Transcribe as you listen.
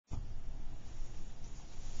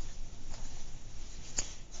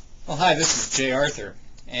Well, hi, this is Jay Arthur,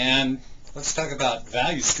 and let's talk about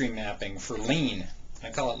value stream mapping for Lean.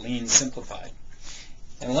 I call it Lean Simplified.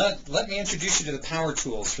 And let me introduce you to the power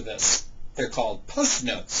tools for this. They're called Post-it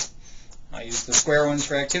notes. I use the square ones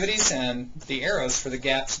for activities and the arrows for the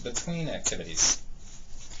gaps between activities.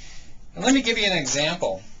 And let me give you an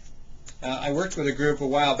example. I worked with a group a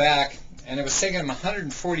while back, and it was taking them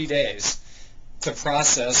 140 days to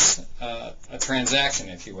process a transaction,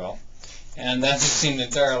 if you will. And that just seemed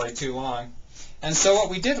entirely too long. And so what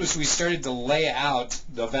we did was we started to lay out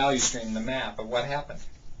the value stream, the map of what happened.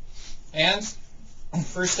 And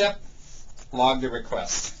first step, log the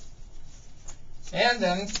request. And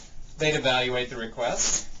then they'd evaluate the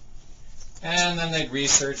request. And then they'd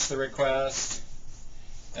research the request.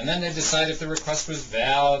 And then they'd decide if the request was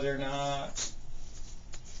valid or not.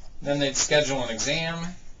 Then they'd schedule an exam,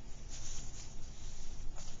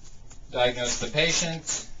 diagnose the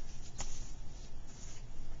patient,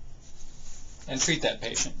 and treat that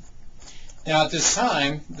patient. Now at this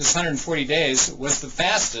time, this 140 days was the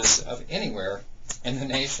fastest of anywhere in the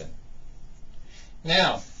nation.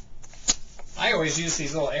 Now, I always use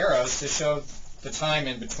these little arrows to show the time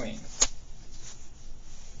in between.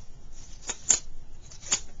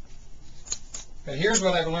 But here's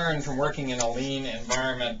what I've learned from working in a lean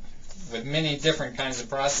environment with many different kinds of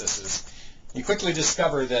processes. You quickly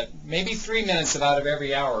discover that maybe 3 minutes out of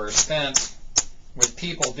every hour are spent with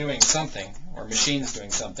people doing something, or machines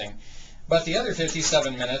doing something, but the other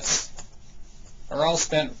 57 minutes are all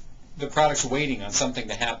spent the products waiting on something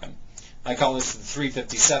to happen. I call this the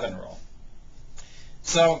 357 rule.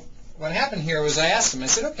 So what happened here was I asked them, I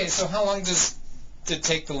said, okay, so how long does it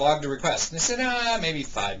take to log the request? And they said, maybe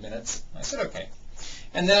 5 minutes. I said, okay.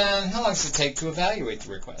 And then how long does it take to evaluate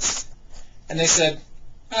the request? And they said,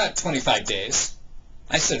 25 days.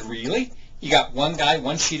 I said, really? You got one guy,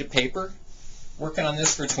 one sheet of paper, working on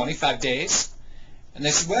this for 25 days? And they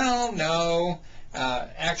said, well, no,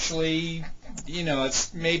 actually,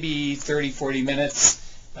 it's maybe 30, 40 minutes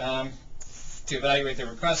to evaluate the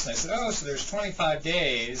request. And I said, oh, so there's 25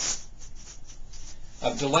 days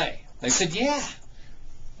of delay. They said, yeah.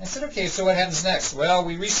 I said, okay, so what happens next? Well,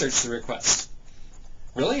 we research the request.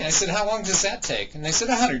 Really? I said, how long does that take? And they said,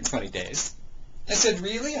 120 days. I said,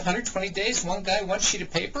 really? 120 days? One guy, one sheet of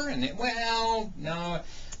paper? And they, well, no,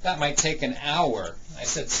 that might take an hour. I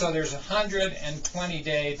said, so there's a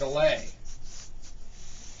 120-day delay.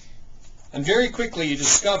 And very quickly you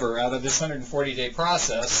discover out of this 140-day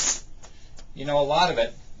process, a lot of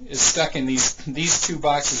it is stuck in these two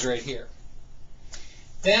boxes right here.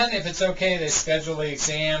 Then, if it's okay, they schedule the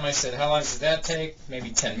exam. I said, how long does that take? Maybe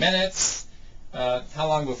 10 minutes. How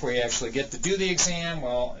long before you actually get to do the exam?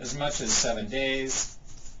 Well, as much as 7 days.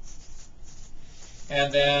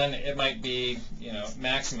 And then it might be,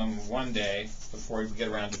 maximum of 1 day before you get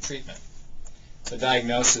around to treatment. The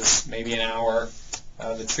diagnosis, maybe an hour.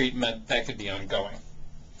 The treatment, that could be ongoing.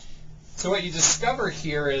 So what you discover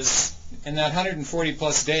here is, in that 140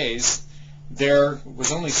 plus days, there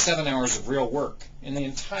was only 7 hours of real work in the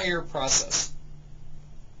entire process.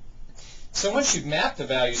 So once you've mapped the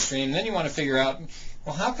value stream, then you want to figure out,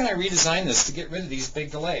 well, how can I redesign this to get rid of these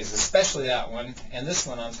big delays, especially that one and this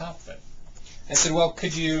one on top of it? I said, well,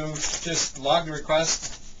 could you just log the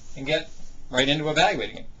request and get right into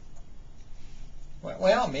evaluating it?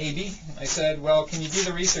 Well, maybe. I said, well, can you do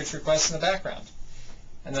the research request in the background?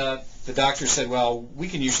 And the doctor said, well, we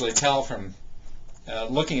can usually tell from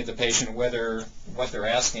looking at the patient whether what they're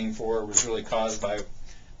asking for was really caused by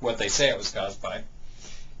what they say it was caused by.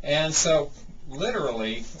 And so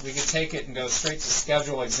literally we could take it and go straight to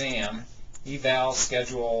schedule exam, eval,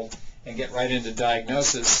 schedule, and get right into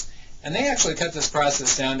diagnosis. And they actually cut this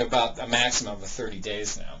process down to about a maximum of 30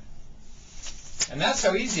 days now. And that's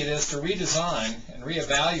how easy it is to redesign and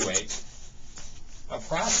reevaluate a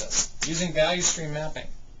process using value stream mapping.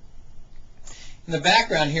 In the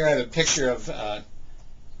background here I have a picture of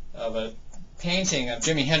a painting of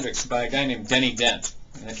Jimi Hendrix by a guy named Denny Dent.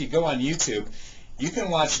 And if you go on YouTube, you can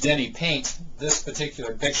watch Denny paint this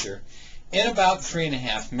particular picture in about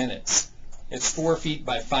 3.5 minutes. It's 4 feet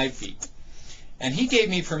by 5 feet. And he gave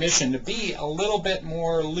me permission to be a little bit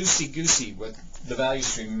more loosey-goosey with the value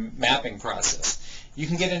stream mapping process. You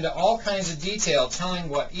can get into all kinds of detail telling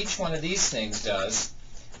what each one of these things does,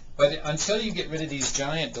 but until you get rid of these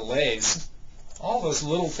giant delays, all those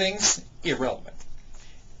little things, irrelevant.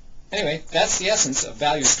 Anyway, that's the essence of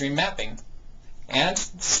value stream mapping and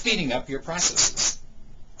speeding up your processes.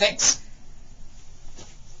 Thanks.